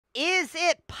Is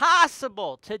it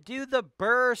possible to do the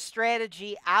BRRRR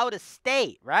strategy out of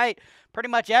state, right? Pretty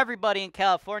much everybody in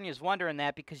California is wondering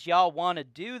that because y'all want to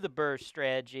do the BRRRR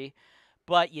strategy,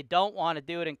 but you don't want to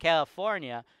do it in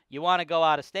California. You want to go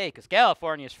out of state because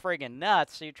California is friggin'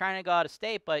 nuts. So you're trying to go out of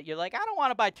state, but you're like, I don't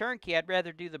want to buy turnkey. I'd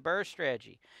rather do the BRRRR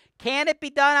strategy. Can it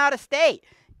be done out of state?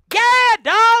 Yeah,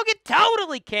 dog, it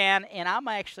totally can. And I'm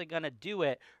actually going to do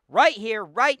it right here,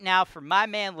 right now for my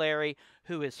man Larry,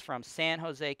 who is from San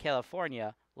Jose,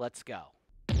 California. Let's go.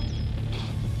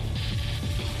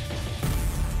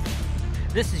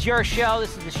 This is your show.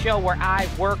 This is the show where I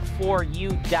work for you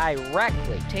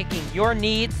directly, taking your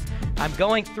needs. I'm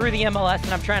going through the MLS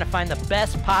and I'm trying to find the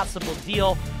best possible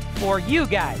deal for you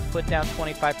guys. Put down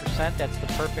 25%. That's the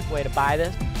perfect way to buy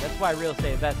this. That's why real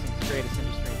estate investing is the greatest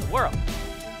industry in the world.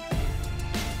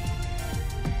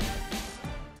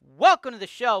 Welcome to the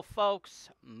show,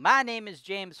 folks. My name is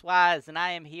James Wise, and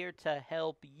I am here to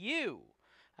help you.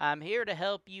 I'm here to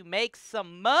help you make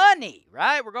some money,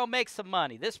 right? We're going to make some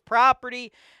money. This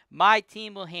property, my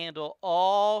team will handle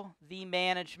all the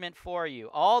management for you,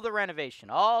 all the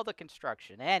renovation, all the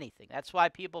construction, anything. That's why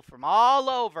people from all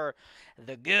over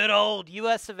the good old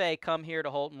US of A come here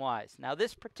to HoltonWise. Now,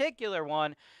 this particular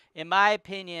one, in my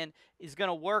opinion, is going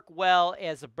to work well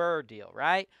as a BRRRR deal,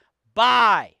 right?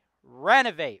 Buy,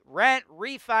 renovate, rent,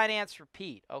 refinance,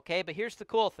 repeat, okay? But here's the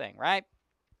cool thing, right?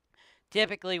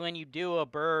 Typically, when you do a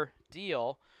BRRRR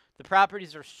deal, the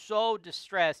properties are so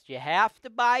distressed, you have to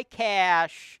buy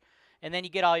cash, and then you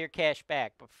get all your cash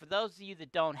back. But for those of you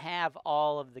that don't have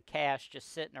all of the cash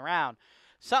just sitting around,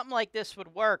 something like this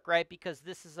would work, right? Because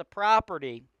this is a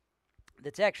property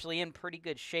that's actually in pretty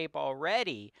good shape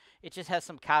already. It just has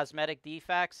some cosmetic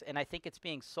defects, and I think it's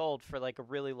being sold for like a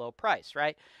really low price,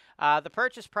 right? The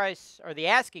purchase price, or the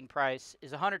asking price,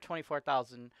 is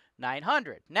 $124,900.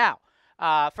 Now,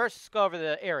 first, let's go over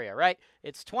the area, right?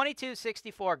 It's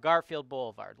 2264 Garfield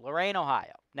Boulevard, Lorain,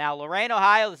 Ohio. Now, Lorain,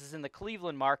 Ohio, this is in the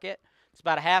Cleveland market. It's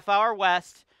about a half hour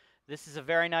west. This is a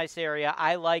very nice area.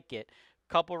 I like it.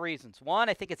 Couple reasons. One,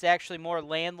 I think it's actually more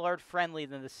landlord-friendly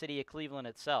than the city of Cleveland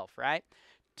itself, right?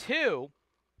 Two,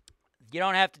 you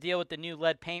don't have to deal with the new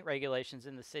lead paint regulations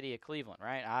in the city of Cleveland,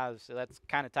 right? So that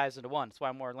kind of ties into one. That's why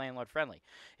I'm more landlord-friendly.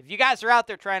 If you guys are out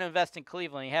there trying to invest in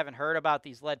Cleveland and you haven't heard about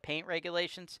these lead paint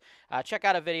regulations, check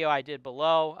out a video I did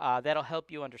below. That'll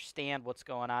help you understand what's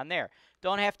going on there.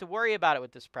 Don't have to worry about it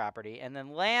with this property. And then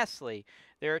lastly,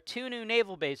 there are 2 new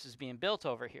naval bases being built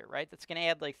over here, right? That's going to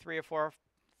add like 3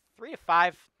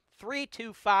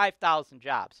 to 5,000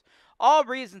 jobs. All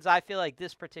reasons I feel like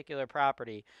this particular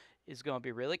property is going to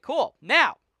be really cool.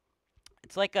 Now,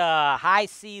 it's like a high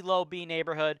C, low B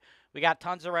neighborhood. We got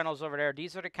tons of rentals over there.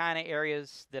 These are the kind of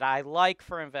areas that I like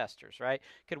for investors, right?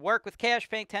 Could work with cash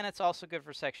paying tenants, also good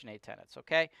for Section 8 tenants,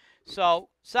 okay? So,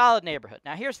 solid neighborhood.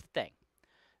 Now, here's the thing.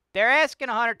 They're asking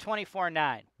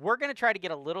 $124,900. We're going to try to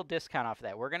get a little discount off of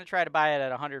that. We're going to try to buy it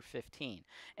at $115,000.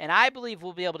 And I believe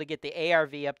we'll be able to get the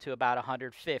ARV up to about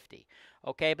 $150,000.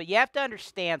 Okay, but you have to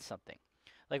understand something.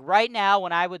 Like right now,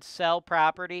 when I would sell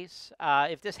properties,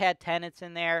 if this had tenants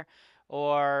in there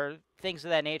or things of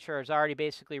that nature, is already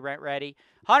basically rent ready,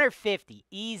 $150,000,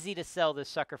 easy to sell this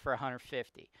sucker for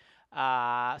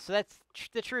 $150,000. So that's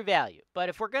the true value. But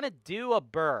if we're going to do a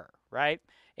BRRRR, right,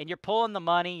 and you're pulling the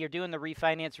money, you're doing the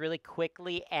refinance really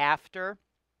quickly after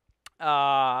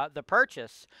the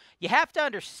purchase, you have to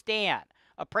understand,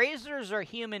 appraisers are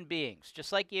human beings,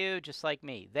 just like you, just like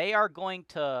me. They are going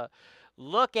to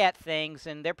look at things,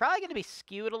 and they're probably going to be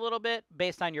skewed a little bit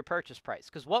based on your purchase price,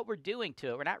 because what we're doing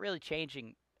to it, we're not really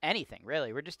changing anything,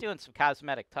 really. We're just doing some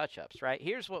cosmetic touch-ups, right?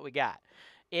 Here's what we got.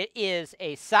 It is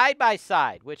a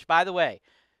side-by-side, which, by the way,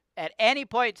 at any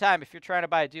point in time, if you're trying to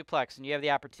buy a duplex and you have the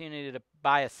opportunity to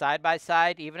buy a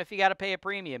side-by-side, even if you got to pay a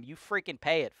premium, you freaking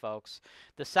pay it, folks.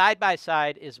 The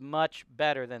side-by-side is much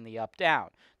better than the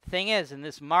up-down. The thing is, in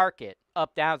this market,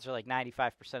 up-downs are like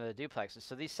 95% of the duplexes,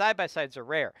 so these side-by-sides are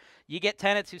rare. You get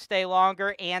tenants who stay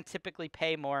longer and typically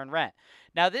pay more in rent.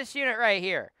 Now, this unit right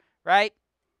here, right,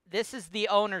 this is the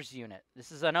owner's unit.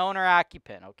 This is an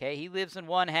owner-occupant, okay? He lives in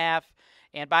one half.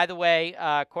 And by the way,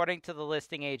 according to the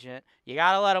listing agent, you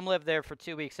got to let him live there for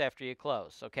 2 weeks after you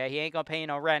close, okay? He ain't going to pay you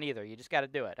no rent either. You just got to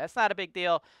do it. That's not a big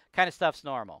deal. Kind of stuff's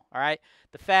normal, all right?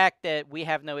 The fact that we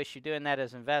have no issue doing that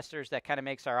as investors, that kind of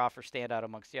makes our offer stand out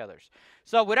amongst the others.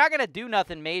 So we're not going to do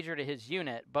nothing major to his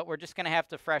unit, but we're just going to have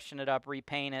to freshen it up,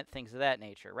 repaint it, things of that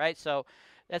nature, right? So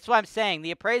that's why I'm saying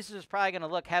the appraiser is probably going to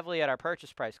look heavily at our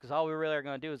purchase price because all we really are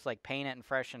going to do is like paint it and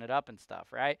freshen it up and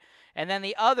stuff, right? And then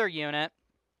the other unit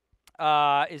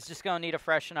is just going to need a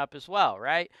freshen up as well,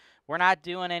 right? We're not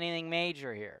doing anything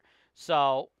major here.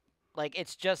 So Like,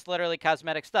 it's just literally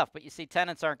cosmetic stuff. But you see,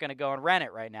 tenants aren't going to go and rent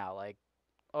it right now. Like,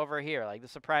 over here, like,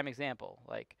 this is a prime example.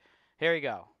 Like, here you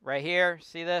go. Right here,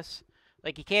 see this?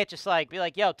 Like, you can't just, like, be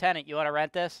like, yo, tenant, you want to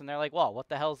rent this? And they're like, well, what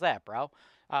the hell's that, bro?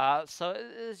 So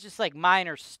it's just, like,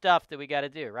 minor stuff that we got to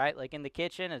do, right? Like, in the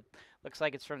kitchen, it looks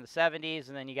like it's from the 70s,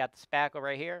 and then you got the spackle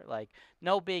right here. Like,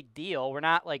 no big deal. We're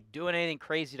not, like, doing anything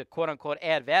crazy to, quote-unquote,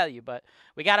 add value, but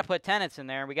we got to put tenants in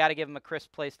there, and we got to give them a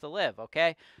crisp place to live,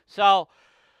 okay? So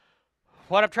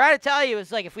what I'm trying to tell you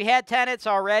is, like, if we had tenants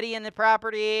already in the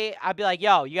property, I'd be like,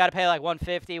 yo, you got to pay, like,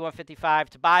 $150, $155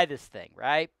 to buy this thing,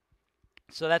 right?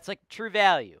 So that's, like, true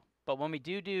value. But when we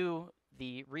do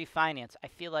the refinance, I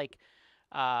feel like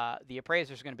the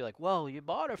appraiser's going to be like, well, you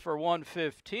bought it for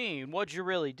 $115. What'd you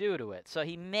really do to it? So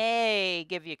he may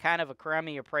give you kind of a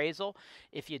crummy appraisal.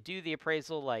 If you do the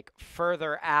appraisal, like,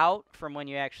 further out from when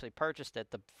you actually purchased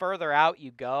it, the further out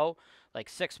you go, like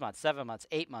 6 months, 7 months,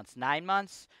 8 months, 9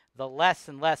 months, the less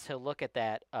and less he'll look at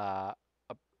that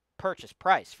purchase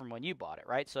price from when you bought it,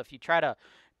 right? So if you try to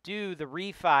do the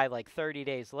refi like 30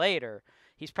 days later,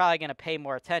 he's probably going to pay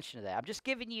more attention to that. I'm just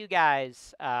giving you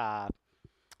guys,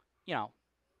 you know,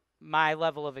 my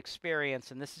level of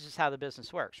experience, and this is just how the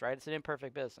business works, right? It's an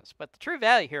imperfect business. But the true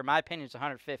value here, in my opinion, is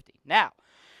 $150. Now,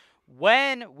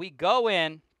 when we go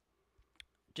in,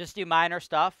 just do minor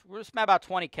stuff, we're just about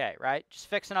 $20K, right? Just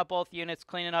fixing up both units,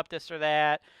 cleaning up this or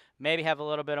that, maybe have a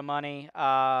little bit of money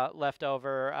left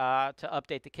over to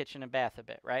update the kitchen and bath a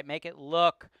bit, right? Make it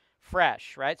look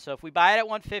fresh, right? So if we buy it at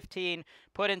 $115,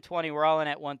 put in 20, we're all in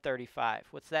at $135.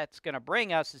 What that's going to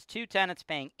bring us is 2 tenants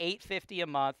paying $850 a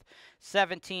month,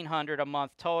 $1,700 a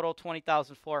month total,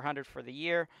 $20,400 for the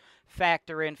year.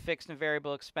 Factor in fixed and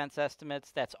variable expense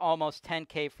estimates. That's almost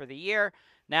 $10K for the year.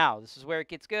 Now, this is where it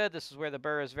gets good. This is where the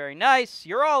BRRRR is very nice.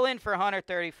 You're all in for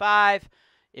 $135.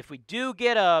 If we do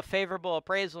get a favorable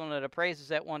appraisal and it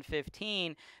appraises at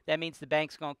 $115, that means the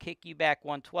bank's going to kick you back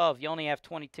 $112. You only have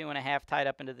 $22.5 tied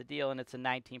up into the deal, and it's a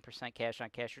 19%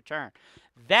 cash-on-cash return.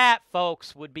 That,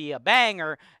 folks, would be a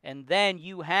banger, and then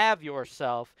you have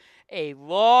yourself a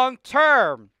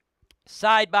long-term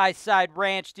side-by-side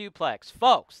ranch duplex.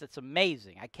 Folks, that's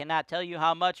amazing. I cannot tell you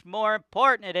how much more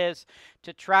important it is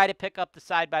to try to pick up the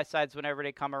side-by-sides whenever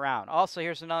they come around. Also,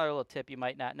 here's another little tip you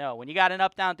might not know. When you got an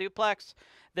up-down duplex,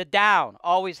 the down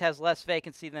always has less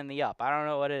vacancy than the up. I don't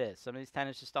know what it is. Some of these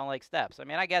tenants just don't like steps. I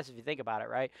mean, I guess if you think about it,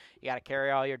 right, you got to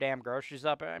carry all your damn groceries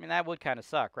up. I mean, that would kind of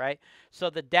suck, right? So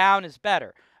the down is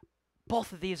better.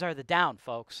 Both of these are the down,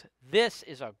 folks. This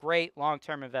is a great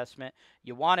long-term investment.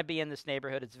 You want to be in this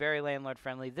neighborhood. It's very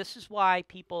landlord-friendly. This is why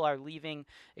people are leaving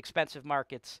expensive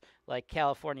markets like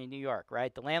California and New York,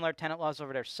 right? The landlord-tenant laws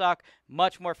over there suck.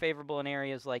 Much more favorable in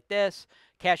areas like this.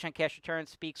 Cash-on-cash return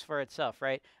speaks for itself,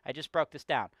 right? I just broke this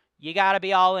down. You got to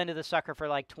be all into the sucker for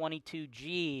like 22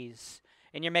 G's,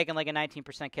 and you're making like a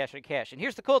 19% cash on cash. And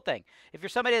here's the cool thing. If you're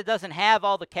somebody that doesn't have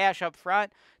all the cash up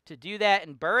front to do that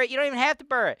and BRRRR it, you don't even have to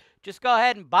BRRRR it. Just go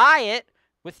ahead and buy it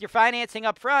with your financing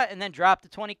up front and then drop the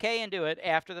 20K into it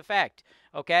after the fact,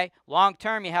 okay? Long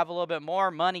term, you have a little bit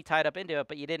more money tied up into it,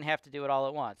 but you didn't have to do it all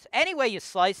at once. Anyway, you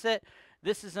slice it,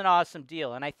 this is an awesome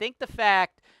deal. And I think the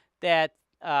fact that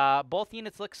both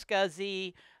units look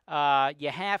scuzzy, you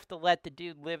have to let the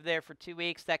dude live there for 2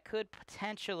 weeks. That could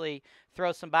potentially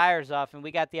throw some buyers off, and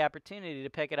we got the opportunity to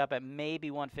pick it up at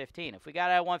maybe $115. If we got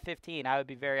it at $115, I would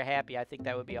be very happy. I think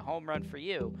that would be a home run for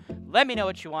you. Let me know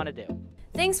what you want to do.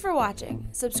 Thanks for watching.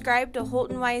 Subscribe to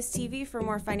HoltonWise TV for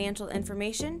more financial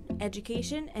information,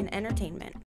 education, and entertainment.